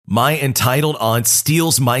My entitled aunt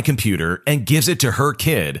steals my computer and gives it to her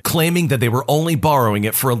kid, claiming that they were only borrowing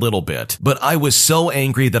it for a little bit. But I was so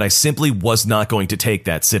angry that I simply was not going to take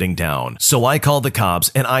that sitting down. So I called the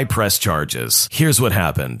cops and I pressed charges. Here's what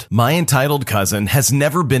happened. My entitled cousin has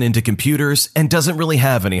never been into computers and doesn't really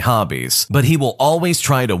have any hobbies, but he will always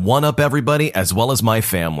try to one-up everybody as well as my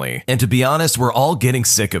family. And to be honest, we're all getting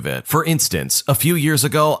sick of it. For instance, a few years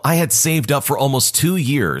ago, I had saved up for almost 2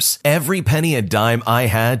 years, every penny and dime I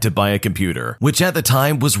had to buy a computer, which at the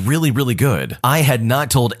time was really good. I had not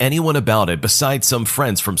told anyone about it besides some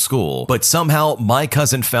friends from school, but somehow my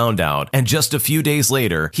cousin found out, and just a few days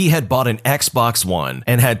later, he had bought an Xbox One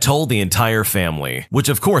and had told the entire family, which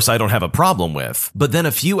of course I don't have a problem with. But then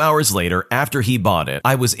a few hours later, after he bought it,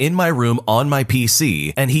 I was in my room on my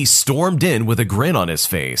PC, and he stormed in with a grin on his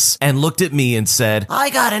face and looked at me and said, "I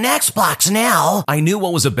got an Xbox now." I knew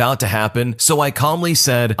what was about to happen, so I calmly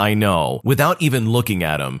said, "I know," without even looking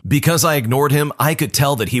at him. Because I ignored him, I could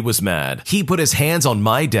tell that he was mad. He put his hands on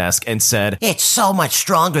my desk and said, "It's so much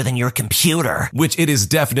stronger than your computer." Which it is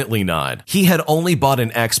definitely not. He had only bought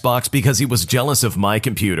an Xbox because he was jealous of my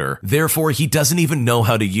computer. Therefore, he doesn't even know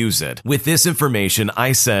how to use it. With this information,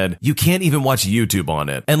 I said, "You can't even watch YouTube on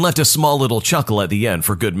it," and left a small little chuckle at the end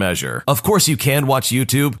for good measure. Of course you can watch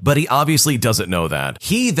YouTube, but he obviously doesn't know that.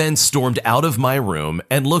 He then stormed out of my room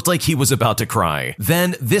and looked like he was about to cry.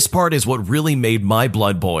 Then, this part is what really made my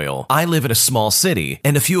blood boil. I live in a small city,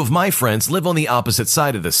 and a few of my friends live on the opposite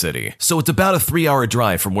side of the city, so it's about a 3-hour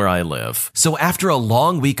drive from where I live. So after a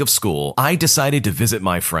long week of school, I decided to visit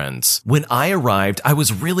my friends. When I arrived, I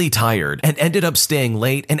was really tired and ended up staying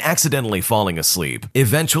late and accidentally falling asleep.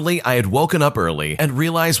 Eventually, I had woken up early and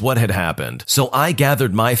realized what had happened, so I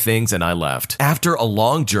gathered my things and I left. After a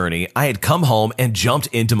long journey, I had come home and jumped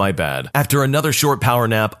into my bed. After another short power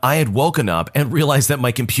nap, I had woken up and realized that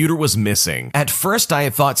my computer was missing. At first, I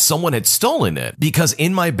had thought someone had stolen it because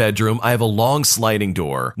in my bedroom, I have a long sliding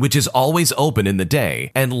door, which is always open in the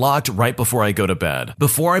day and locked right before I go to bed.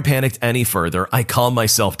 Before I panicked any further, I calmed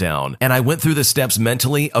myself down and I went through the steps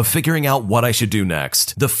mentally of figuring out what I should do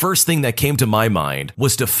next. The first thing that came to my mind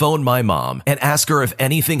was to phone my mom and ask her if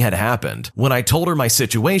anything had happened. When I told her my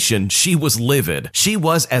situation, she was livid. She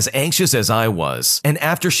was as anxious as I was. And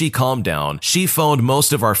after she calmed down, she phoned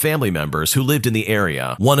most of our family members who lived in the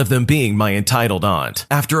area, one of them being my entitled aunt.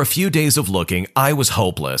 After a few days of looking, I was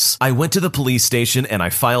hopeless. I went to the police station and I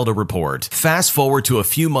filed a report. Fast forward to a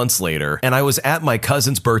few months later, and I was at my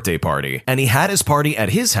cousin's birthday party, and he had his party at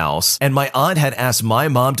his house, and my aunt had asked my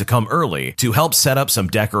mom to come early to help set up some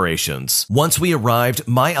decorations. Once we arrived,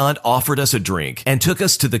 my aunt offered us a drink and took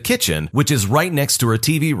us to the kitchen, which is right next to her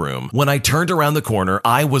TV room. When I turned around the corner,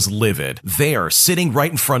 I was livid. There, sitting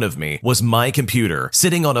right in front of me, was my computer,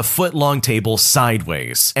 sitting on a foot-long table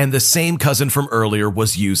sideways, and the same cousin from earlier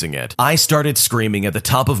was using it. I started screaming at the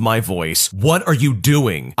top of my voice, "What are you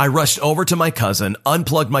doing?" I rushed over to my cousin,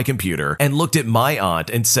 unplugged my computer, and looked at my aunt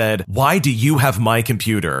and said, "Why do you have my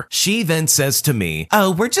computer?" She then says to me,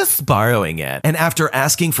 "Oh, we're just borrowing it." And after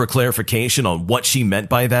asking for clarification on what she meant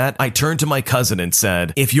by that, I turned to my cousin and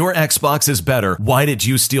said, "If your Xbox is better, why did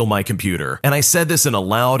you steal my computer?" And I said this in a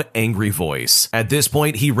loud, angry voice. At this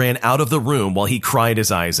point, he ran out of the room while he cried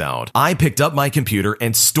his eyes out. I picked up my computer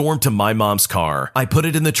and stormed to my mom's car. I put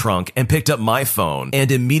it in the trunk and picked up my phone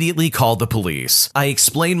and immediately called the police. I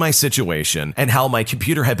explained my situation and how my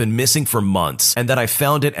computer had been missing for months and that I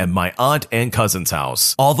found it at my aunt and cousin's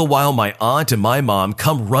house. All the while, my aunt and my mom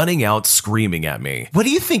come running out screaming at me. "What do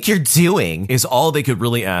you think you're doing?" is all they could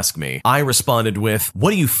really ask me. I responded with,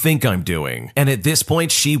 "What do you think I'm doing?" And at this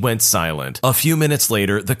point, she went silent. A few minutes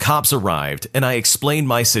later, the cops arrived and I explained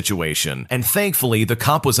my situation. And thankfully, the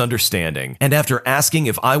cop was understanding. And after asking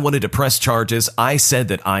if I wanted to press charges, I said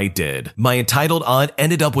that I did. My entitled aunt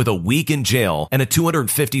ended up with a week in jail and a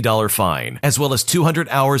 $250 fine, as well as 200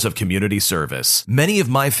 hours of community service. Many of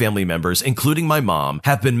my family members, including my mom,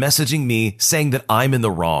 have been messaging me saying that I'm in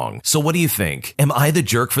the wrong. So what do you think? Am I the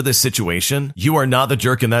jerk for this situation? You are not the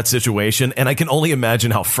jerk in that situation, and I can only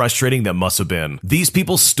imagine how frustrating that must have been. These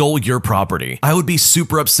people stole your property. I would be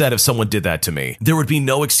super upset if someone did that to me. There would be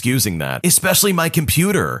no excusing that, especially my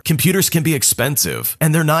computer. Computers can be expensive,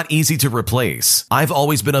 and they're not easy to replace. I've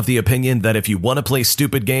always been of the opinion that if you want to play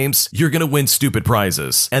stupid games, you're gonna win stupid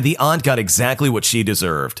prizes, and the aunt got exactly what she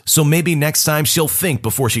deserved. So maybe next time she'll think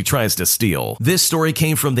before she tries to steal. This story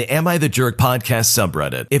came from the Am I the Jerk podcast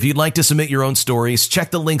subreddit. If you'd like to submit your own stories,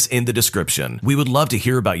 check the links in the description. We would love to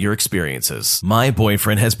hear about your experiences. My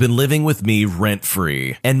boyfriend has been living with me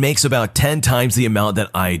rent-free and makes about 10 times the amount that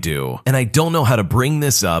I do, and I don't know how to bring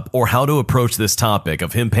this up or how to approach this topic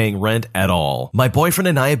of him paying rent at all. My boyfriend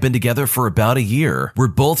and I have been together for about a a year. We're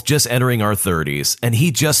both just entering our 30s, and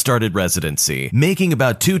he just started residency, making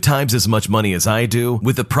about 2 times as much money as I do,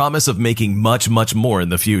 with the promise of making much, much more in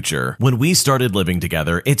the future. When we started living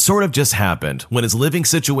together, it sort of just happened when his living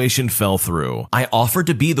situation fell through. I offered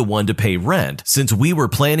to be the one to pay rent since we were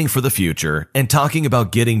planning for the future and talking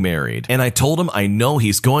about getting married, and I told him I know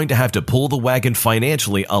he's going to have to pull the wagon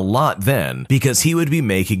financially a lot then because he would be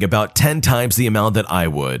making about 10 times the amount that I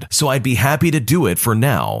would, so I'd be happy to do it for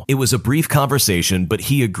now. It was a brief conversation, but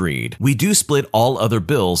he agreed. We do split all other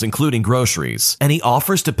bills, including groceries, and he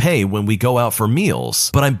offers to pay when we go out for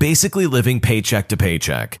meals, but I'm basically living paycheck to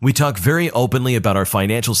paycheck. We talk very openly about our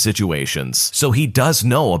financial situations, so he does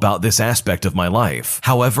know about this aspect of my life.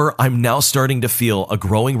 However, I'm now starting to feel a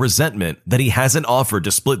growing resentment that he hasn't offered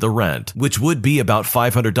to split the rent, which would be about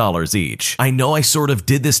 $500 each. I know I sort of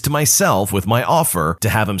did this to myself with my offer to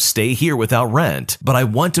have him stay here without rent, but I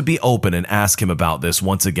want to be open and ask him about this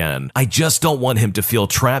once again. I just don't want him to feel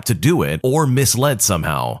trapped to do it or misled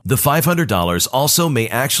somehow. The $500 also may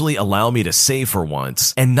actually allow me to save for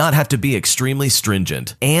once and not have to be extremely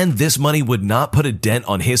stringent, and this money would not put a dent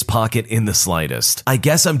on his pocket in the slightest. I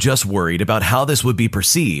guess I'm just worried about how this would be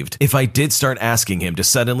perceived if I did start asking him to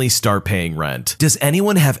suddenly start paying rent. Does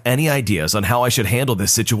anyone have any ideas on how I should handle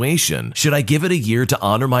this situation? Should I give it a year to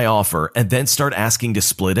honor my offer and then start asking to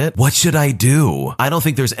split it? What should I do? I don't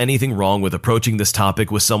think there's anything wrong with approaching this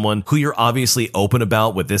topic with someone who you're obviously open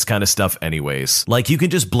about with this kind of stuff anyways. Like, you can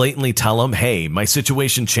just blatantly tell them, hey, my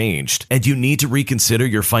situation changed and you need to reconsider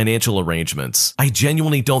your financial arrangements. I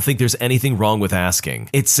genuinely don't think there's anything wrong with asking.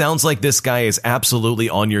 It sounds like this guy is absolutely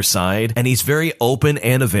on your side and he's very open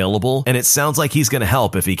and available, and it sounds like he's going to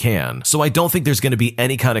help if he can. So I don't think there's going to be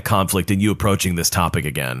any kind of conflict in you approaching this topic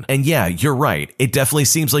again. And yeah, you're right. It definitely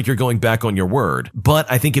seems like you're going back on your word.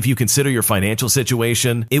 But I think if you consider your financial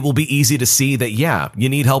situation, it will be easy to see that, yeah, you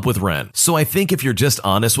need help with rent. So I think if you're just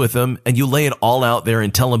honest with him and you lay it all out there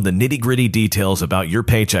and tell him the nitty-gritty details about your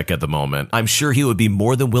paycheck at the moment, I'm sure he would be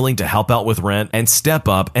more than willing to help out with rent and step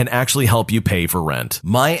up and actually help you pay for rent.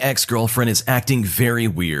 My ex-girlfriend is acting very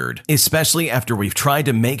weird, especially after we've tried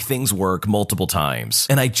to make things work multiple times,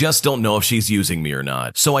 and I just don't know if she's using me or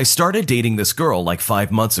not. So I started dating this girl like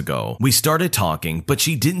 5 months ago. We started talking, but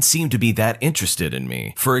she didn't seem to be that interested in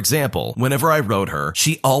me. For example, whenever I wrote her,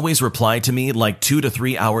 she always replied to me like 2 to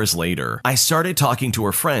 3 hours later. I started talking to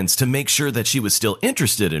her friends to make sure that she was still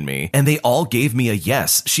interested in me, and they all gave me a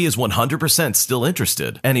yes, she is 100% still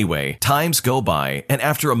interested. Anyway, times go by, and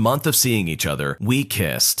after a month of seeing each other, we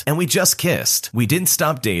kissed. And we just kissed. We didn't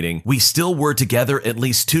stop dating. We still were together at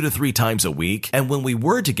least 2 to 3 times a week, and when we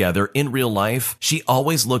were together in real life, she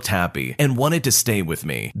always looked happy and wanted to stay with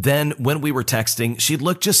me. Then, when we were texting, she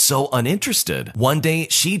looked just so uninterested. One day,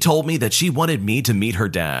 she told me that she wanted me to meet her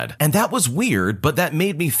dad, and that was weird, but that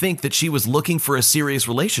made me think that she was looking for a serious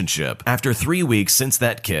relationship. After 3 weeks since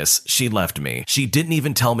that kiss, she left me. She didn't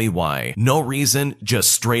even tell me why. No reason,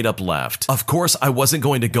 just straight up left. Of course, I wasn't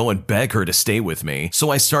going to go and beg her to stay with me, so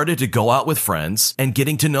I started to go out with friends and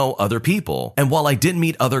getting to know other people. And while I didn't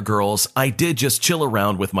meet other girls, I did just chill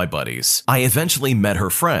around with my buddies. I eventually met her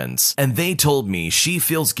friends, and they told me she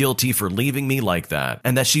feels guilty for leaving me like that,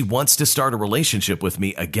 and that she wants to start a relationship with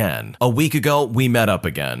me again. A week ago, we met up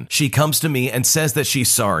again. She comes to me and says that she's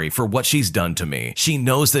sorry for what she's done to me. She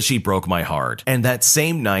knows that she broke my heart. And that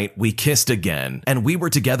same night, we kissed again, and we were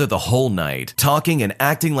together the whole night, talking and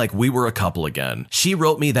acting like we were a couple again. She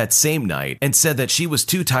wrote me that same night and said that she was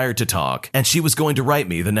too tired to talk, and she was going to write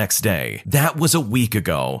me the next day. That was a week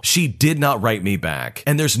ago. She did not write me back,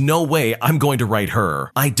 and there's no way I'm going to write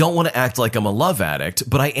her. I don't want to act like I'm a love addict,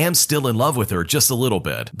 but I am still in love with her just a little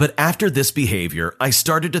bit. But after this behavior, I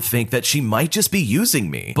started to think that she might just be using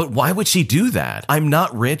me. But why would she do that? I'm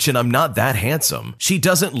not rich and I'm not that handsome. She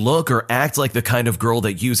doesn't look or act like the kind of girl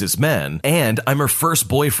that uses men, and I'm her first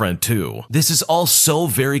boyfriend too. This is all so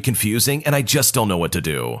very confusing, and I just don't know what to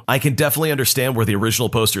do. I can definitely understand where the original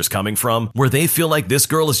poster is coming from, where they feel like this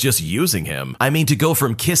girl is just using him. I mean, to go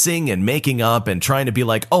from kissing and making up and trying to be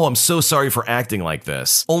like, oh, I'm so sorry for acting like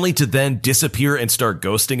this, only to then disappear and start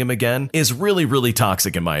ghosting him again, is really, really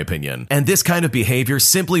toxic in my opinion. And this kind of behavior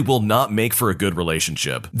simply will not make for a good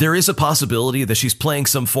relationship. There is a possibility that she's playing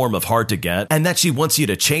some form of hard to get, and that she wants you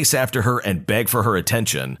to chase after her and beg for her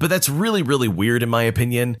attention, but that's really, really weird in my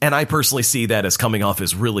opinion, and I personally see that as coming off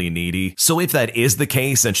as really needy. So if that is the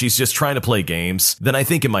case and she's just trying to play games, then I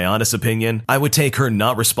think in my honest opinion, I would take her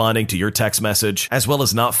not responding to your text message, as well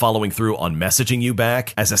as not following through on messaging you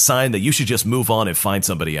back, as a sign that you should just move on and find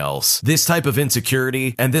somebody else. This type of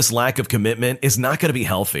insecurity and this lack of commitment is not going to be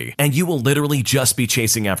healthy, and you will literally just be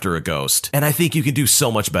chasing after a ghost, and I think you can do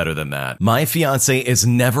so much better than that. My fiance is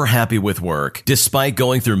never never happy with work, despite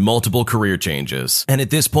going through multiple career changes. And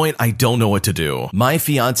at this point, I don't know what to do. My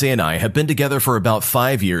fiance and I have been together for about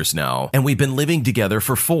 5 years now, and we've been living together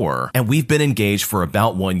for 4, and we've been engaged for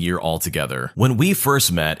about 1 year altogether. When we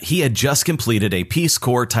first met, he had just completed a Peace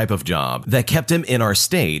Corps type of job that kept him in our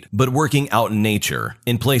state, but working out in nature,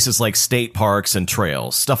 in places like state parks and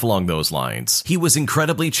trails, stuff along those lines. He was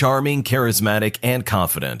incredibly charming, charismatic, and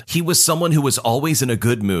confident. He was someone who was always in a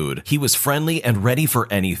good mood. He was friendly and ready for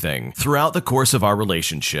anything. Throughout the course of our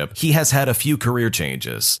relationship, he has had a few career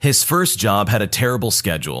changes. His first job had a terrible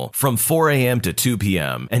schedule, from 4 a.m. to 2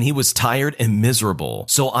 p.m., and he was tired and miserable,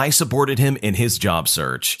 so I supported him in his job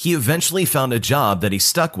search. He eventually found a job that he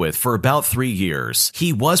stuck with for about 3 years.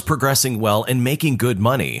 He was progressing well and making good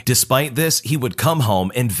money. Despite this, he would come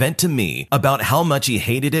home and vent to me about how much he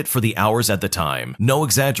hated it for the hours at the time. No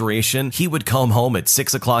exaggeration, he would come home at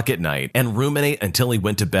 6 o'clock at night and ruminate until he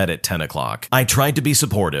went to bed at 10 o'clock. I tried to be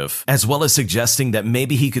supportive, as well as suggesting that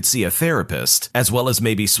maybe he could see a therapist, as well as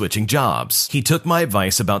maybe switching jobs. He took my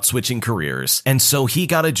advice about switching careers, and so he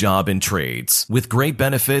got a job in trades, with great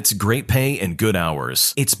benefits, great pay, and good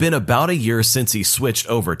hours. It's been about a year since he switched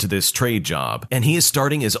over to this trade job, and he is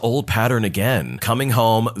starting his old pattern again, coming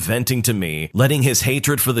home, venting to me, letting his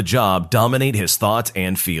hatred for the job dominate his thoughts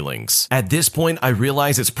and feelings. At this point, I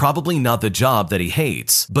realize it's probably not the job that he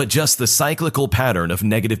hates, but just the cyclical pattern of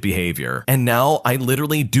negative behavior. And now I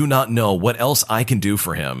literally do not know what else I can do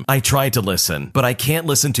for him. I try to listen, but I can't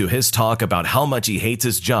listen to his talk about how much he hates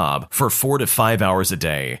his job for 4 to 5 hours a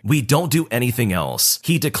day. We don't do anything else.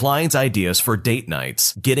 He declines ideas for date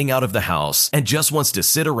nights, getting out of the house, and just wants to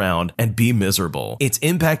sit around and be miserable. It's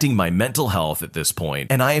impacting my mental health at this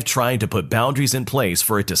point, and I have tried to put boundaries in place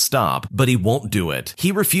for it to stop, but he won't do it.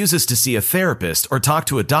 He refuses to see a therapist or talk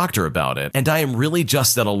to a doctor about it, and I am really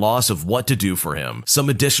just at a loss of what to do for him. Some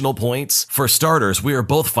additional points. For starters, we are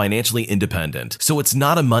both financially independent, so it's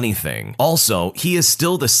not a money thing. Also, he is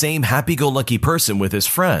still the same happy-go-lucky person with his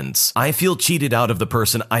friends. I feel cheated out of the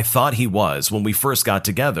person I thought he was when we first got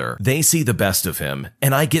together. They see the best of him,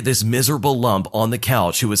 and I get this miserable lump on the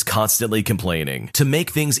couch who is constantly complaining. To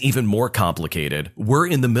make things even more complicated, we're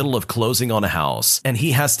in the middle of closing on a house, and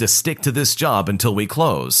he has to stick to this job until we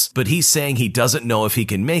close, but he's saying he doesn't know if he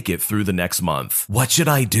can make it through the next month. What should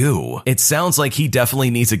I do? It sounds like he definitely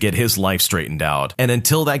needs to get his life straightened out, and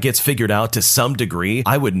until that gets figured out to some degree,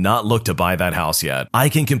 I would not look to buy that house yet. I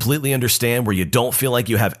can completely understand where you don't feel like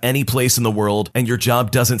you have any place in the world and your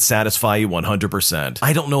job doesn't satisfy you 100%.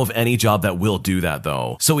 I don't know of any job that will do that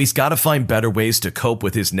though. So he's got to find better ways to cope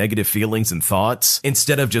with his negative feelings and thoughts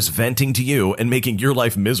instead of just venting to you and making your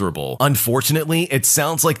life miserable. Unfortunately, it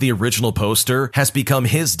sounds like the original poster has become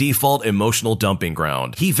his default emotional dumping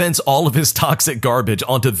ground. He vents all of his toxic garbage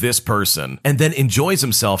onto this person and then enjoys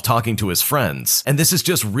himself talking to his friends. And this is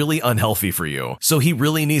just really unhealthy for you. So he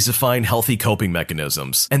really needs to find healthy coping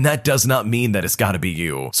mechanisms. And that does not mean that it's got to be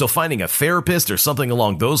you. So finding a therapist or something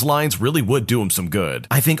along those lines really would do him some good.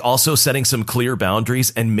 I think also setting some clear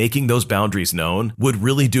boundaries and making those boundaries known would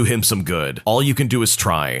really do him some good. All you can do is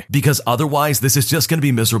try, because otherwise this is just going to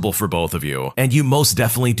be miserable for both of you. And you most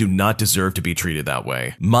definitely do not deserve to be treated that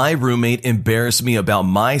way. My roommate embarrassed me about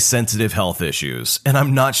my sensitive health issues, and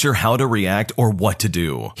I'm not sure how to react or what to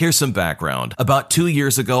do. Here's some background. About 2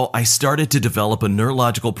 years ago, I started to develop a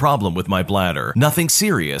neurological problem with my bladder. Nothing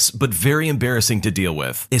serious, but very embarrassing to deal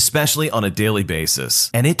with, especially on a daily basis.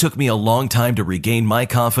 And it took me a long time to regain my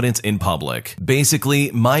confidence in public.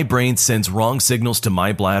 Basically, my brain sends wrong signals to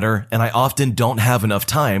my bladder, and I often don't have enough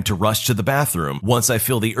time to rush to the bathroom once I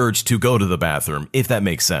feel the urge to go to the bathroom, if that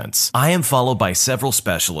makes sense. I am followed by several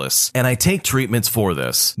specialists, and I take treatments for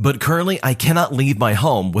this, but currently I cannot leave my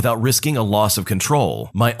home without risking a loss of control.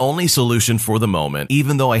 My only solution for the moment,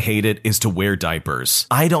 even though I hate it, is to wear diapers.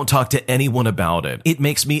 I don't talk to anyone about it. It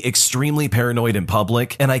makes me extremely paranoid in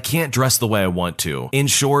public, and I can't dress the way I want to. In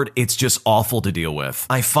short, it's just awful to deal with.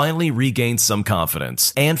 I finally regained some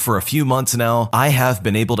confidence, and for a few months now, I have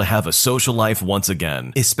been able to have a social life once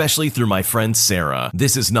again, especially through my friend Sarah.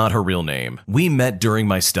 This is not her real name. We met during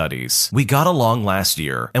my studies. We got along last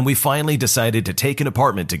year, and we finally decided to take an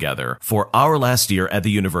apartment together for our last year at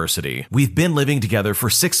the university. We've been living together for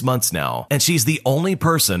 6 months now, and she's the only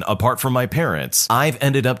person, apart from my parents, I've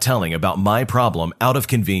ended up telling about my problem out of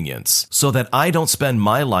convenience, so that I don't spend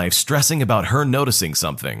my life stressing about her noticing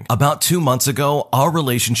something. About 2 months ago, our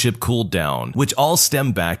relationship cooled down, which all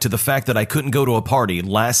stemmed back to the fact that I couldn't go to a party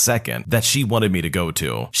last second that she wanted me to go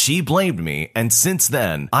to. She blamed me, and since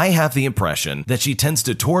then, I have the impression that she tends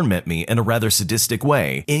to torment me in a rather sadistic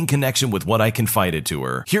way in connection with what I confided to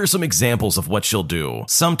her. Here are some examples of what she'll do.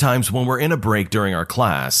 Sometimes when we're in a break during our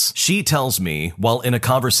class, she tells me, while in a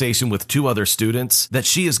conversation with two other students, that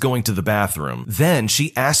she is going to the bathroom. Then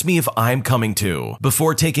she asked me if I'm coming too,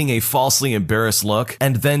 before taking a falsely embarrassed look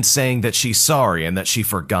and then saying that she's sorry and that she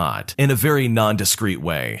forgot, in a very non-discreet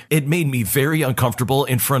way. It made me very uncomfortable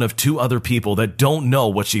in front of two other people that don't know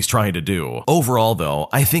what she's trying to do. Overall though,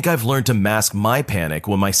 I think I've learned to mask my panic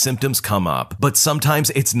when my symptoms come up, but sometimes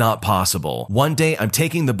it's not possible. One day I'm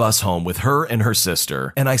taking the bus home with her and her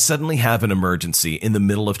sister, and I suddenly have an emergency in the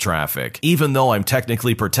middle of traffic. Even though I'm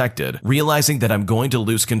technically protected, realizing that I'm going to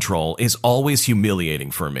lose control is always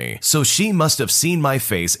humiliating for me. So she must have seen my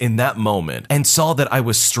face in that moment and saw that I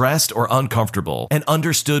was stressed or uncomfortable and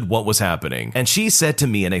understood what was happening. And she said to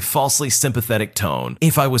me in a falsely sympathetic tone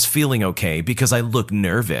if I was feeling okay because I looked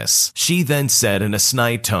nervous. She then said in a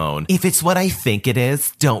snide tone, "If it's what I think it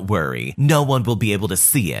is, don't worry. No one will be able to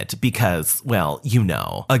see it because, well, you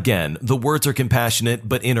know." Again, the words are compassionate,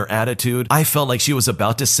 but in her attitude, I felt like she was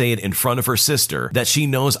about to say it in front of her sister that she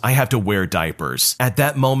knows I have to wear diapers. At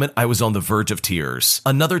that moment, I was on the verge of tears.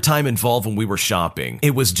 Another time involved when we were shopping.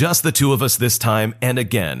 It was just the two of us this time, and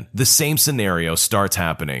again, the same scenario starts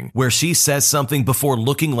happening, where she says something before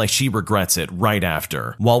looking like she regrets it right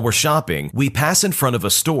after. While we're shopping, we pass in front of a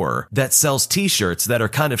store that sells t-shirts that are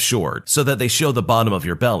kind of short, so that they show the bottom of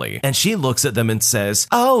your belly, and she looks at them and says,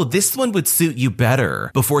 "Oh, this one would suit you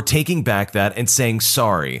better," before taking back that and saying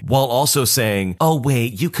sorry, while also saying, "Oh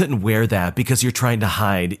wait, you couldn't wear that because you're trying to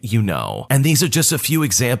hide, you know." And these are just a few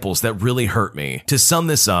examples that really hurt me. To sum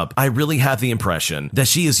this up, I really have the impression that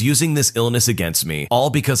she is using this illness against me, all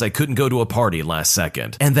because I couldn't go to a party last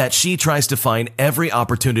second, and that she tries to find every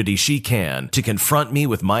opportunity she can to confront me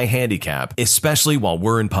with my handicap, especially while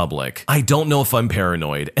we're in public. I don't know if I'm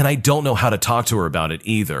paranoid, and I don't know how to talk to her about it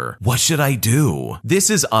either. What should I do? This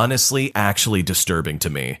is honestly actually disturbing to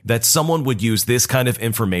me, that someone would use this kind of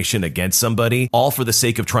information against somebody, all for the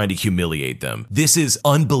sake of trying to humiliate them. This is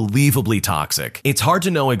unbelievably toxic. It's hard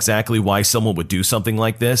to know exactly why someone would do something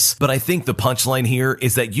like this, but I think the punchline here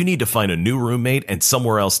is that you need to find a new roommate and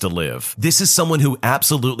somewhere else to live. This is someone who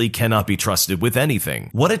absolutely cannot be trusted with anything.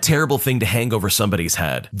 What a terrible thing to hang over somebody's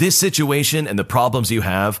head. This situation and the problems you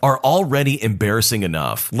have are already embarrassing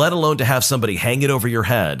enough, let alone to have somebody hang it over your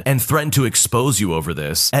head and threaten to expose you over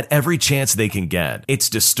this at every chance they can get. It's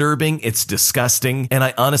disturbing, it's disgusting, and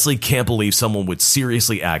I honestly can't believe someone would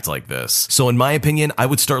seriously act like this. So in my opinion, I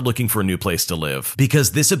would start looking for a new place to live,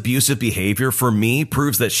 because this abusive behavior for me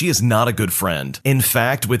proves that she is not a good friend. In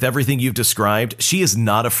fact, with everything you've described, she is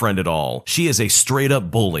not a friend at all. She is a straight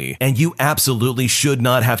up bully, and you absolutely should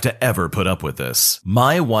not have to ever put up with this.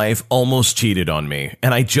 My wife almost cheated on me,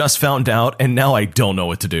 and I just found out, and now I don't know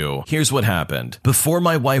what to do. Here's what happened. Before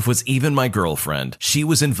my wife was even my girlfriend, she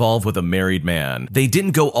was involved with a married man. They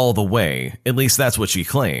didn't go all the way, at least that's what she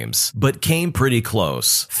claims, but came pretty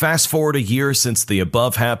close. Fast forward a year since the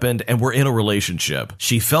above happened, and we're in a relationship.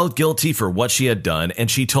 She felt guilty for what she had done, and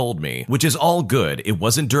she told me, which is all good. It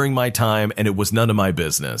wasn't during my time, and it was none of my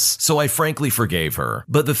business. So I frankly forgave her.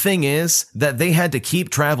 But the thing is that they had to keep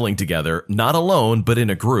traveling together, not alone, but in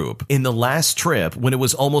a group. In the last trip, when it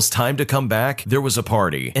was almost time to come back, there was a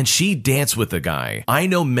party, and she danced with the guy. I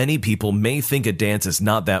know many people may think a dance is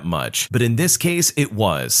not that much, but in this case, it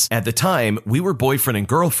was. At the time, we were boyfriend and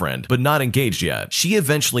girlfriend, but not engaged yet. She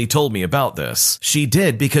eventually told me about this. She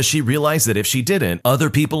did because she realized that if she didn't, other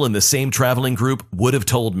people in the same traveling group would have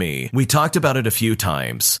told me. We talked about it a few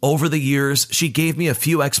times. Over the years, she gave me a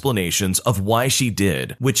few explanations of why she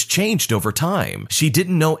did, which changed over time. She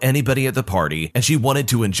didn't know anybody at the party, and she wanted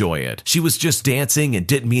to enjoy it. She was just dancing and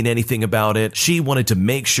didn't mean anything about it. She wanted to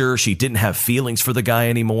make sure she didn't have feelings for the guy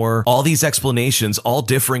anymore. All these explanations, all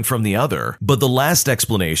differing from the other. But the last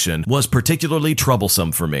explanation was particularly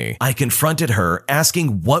troublesome for me. I confronted her,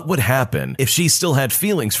 asking what would happen if she still had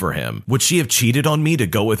feelings for him. Would she have cheated on me to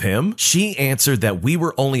go with him? She answered that we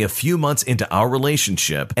were only a few months into our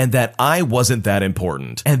relationship and that I wasn't that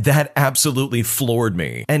important. And that absolutely floored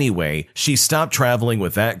me. Anyway, she stopped traveling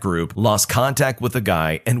with that group, lost contact with the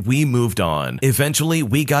guy, and we moved on. Eventually,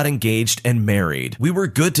 we got engaged and married. We were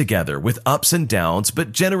good together with ups and downs,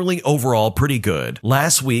 but generally overall pretty good.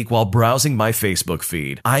 Last week, while browsing my Facebook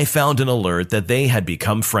feed, I found an alert that they had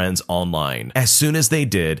become friends online. As soon as they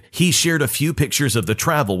did, he shared a few pictures of the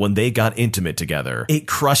travel when they got intimate together. It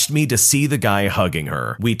crushed me to see the guy hugging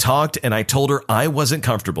her. We talked and I told her I wasn't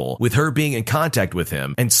comfortable with her being in contact with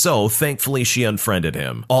him, and so thankfully she unfriended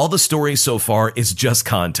him. All the story so far is just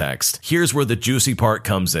context. Here's where the juicy part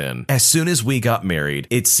comes in. As soon as we got married,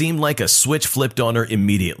 it seemed like a switch flipped on her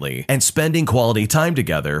immediately, and spending quality time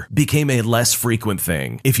together became a less frequent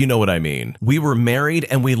thing, if you know what I mean. We were married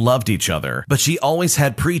and we loved each other, but she always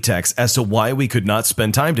had pretexts as to why we could not spend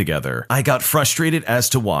spend time together. I got frustrated as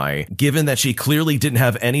to why, given that she clearly didn't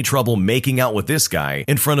have any trouble making out with this guy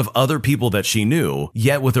in front of other people that she knew,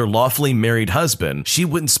 yet with her lawfully married husband, she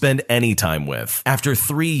wouldn't spend any time with. After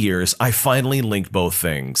 3 years, I finally linked both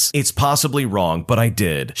things. It's possibly wrong, but I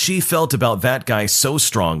did. She felt about that guy so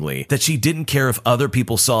strongly that she didn't care if other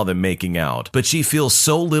people saw them making out, but she feels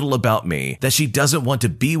so little about me that she doesn't want to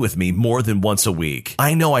be with me more than once a week.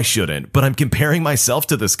 I know I shouldn't, but I'm comparing myself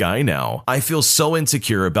to this guy now. I feel so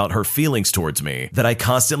insecure about her feelings towards me that I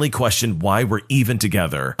constantly question why we're even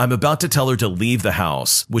together. I'm about to tell her to leave the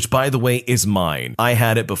house, which by the way is mine. I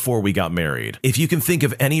had it before we got married. If you can think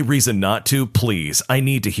of any reason not to, please, I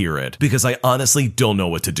need to hear it, because I honestly don't know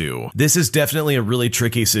what to do. This is definitely a really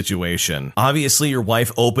tricky situation. Obviously, your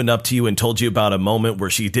wife opened up to you and told you about a moment where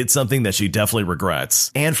she did something that she definitely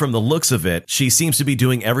regrets. And from the looks of it, she seems to be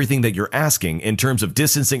doing everything that you're asking in terms of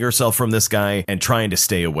distancing herself from this guy and trying to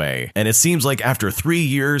stay away. And it seems like after 3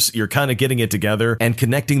 years, you're kind of getting it together and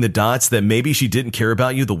connecting the dots that maybe she didn't care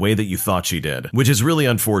about you the way that you thought she did, which is really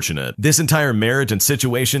unfortunate. This entire marriage and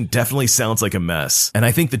situation definitely sounds like a mess. And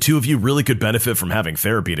I think the two of you really could benefit from having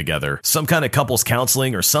therapy together, some kind of couples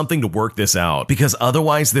counseling or something to work this out, because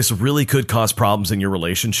otherwise this really could cause problems in your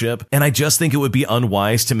relationship. And I just think it would be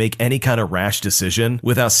unwise to make any kind of rash decision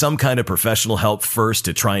without some kind of professional help first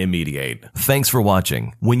to try and mediate. Thanks for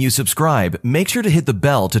watching. When you subscribe, make sure to hit the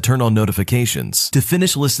bell to turn on notifications. To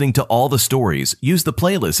finish listening to all the stories, use the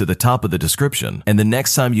playlist at the top of the description. And the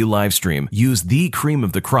next time you live stream, use the Cream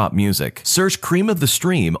of the Crop music. Search Cream of the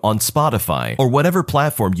Stream on Spotify or whatever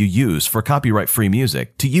platform you use for copyright-free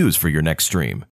music to use for your next stream.